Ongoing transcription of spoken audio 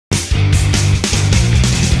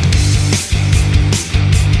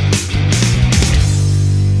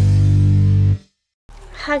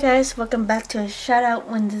Hi guys, welcome back to Shoutout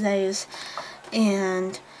Wednesdays,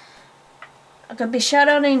 and I'm going to be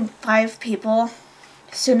shoutouting 5 people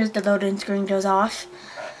as soon as the loading screen goes off.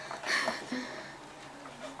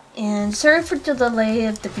 And sorry for the delay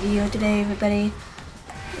of the video today, everybody.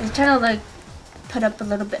 It was kind of put up a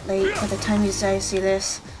little bit late by the time you guys see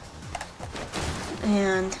this.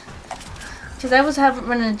 And because I was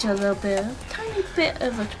running into a tiny bit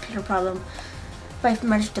of a computer problem, but I've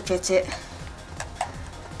managed to fix it.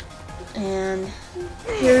 And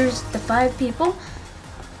here's the 5 people.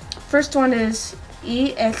 First one is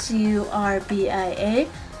EXURBIA,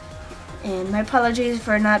 and my apologies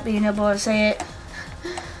for not being able to say it,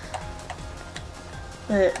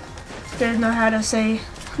 but if you guys know how to say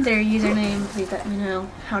their username, please let me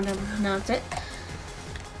know how to pronounce it.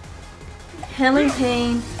 Helen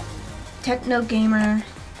Payne, Techno Gamer,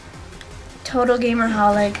 Total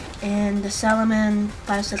Gamerholic, and the Salaman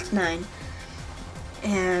 569.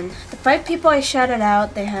 And the 5 people I shouted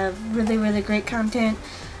out, they have really great content,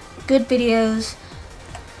 good videos,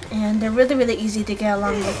 and they're really easy to get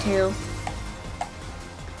along with too.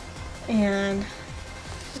 And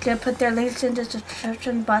I'm gonna put their links in the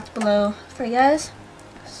description box below for you guys,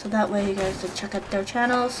 so that way you guys can check out their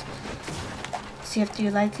channels, see if you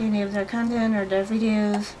like any of their content or their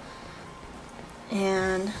videos.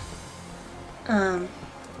 And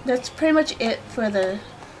that's pretty much it for the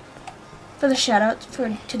shoutouts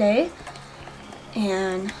for today.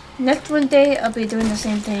 And next Wednesday I'll be doing the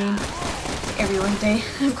same thing every Wednesday,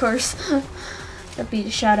 of course. I'll be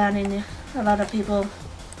shoutouting a lot of people.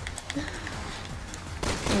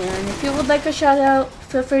 And if you would like a shout out,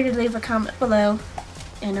 feel free to leave a comment below,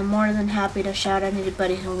 and I'm more than happy to shout out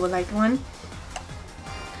anybody who would like one.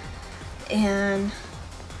 And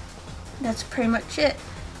that's pretty much it.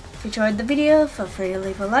 If you enjoyed the video, feel free to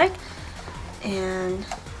leave a like, and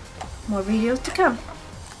more videos to come.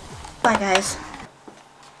 Bye guys.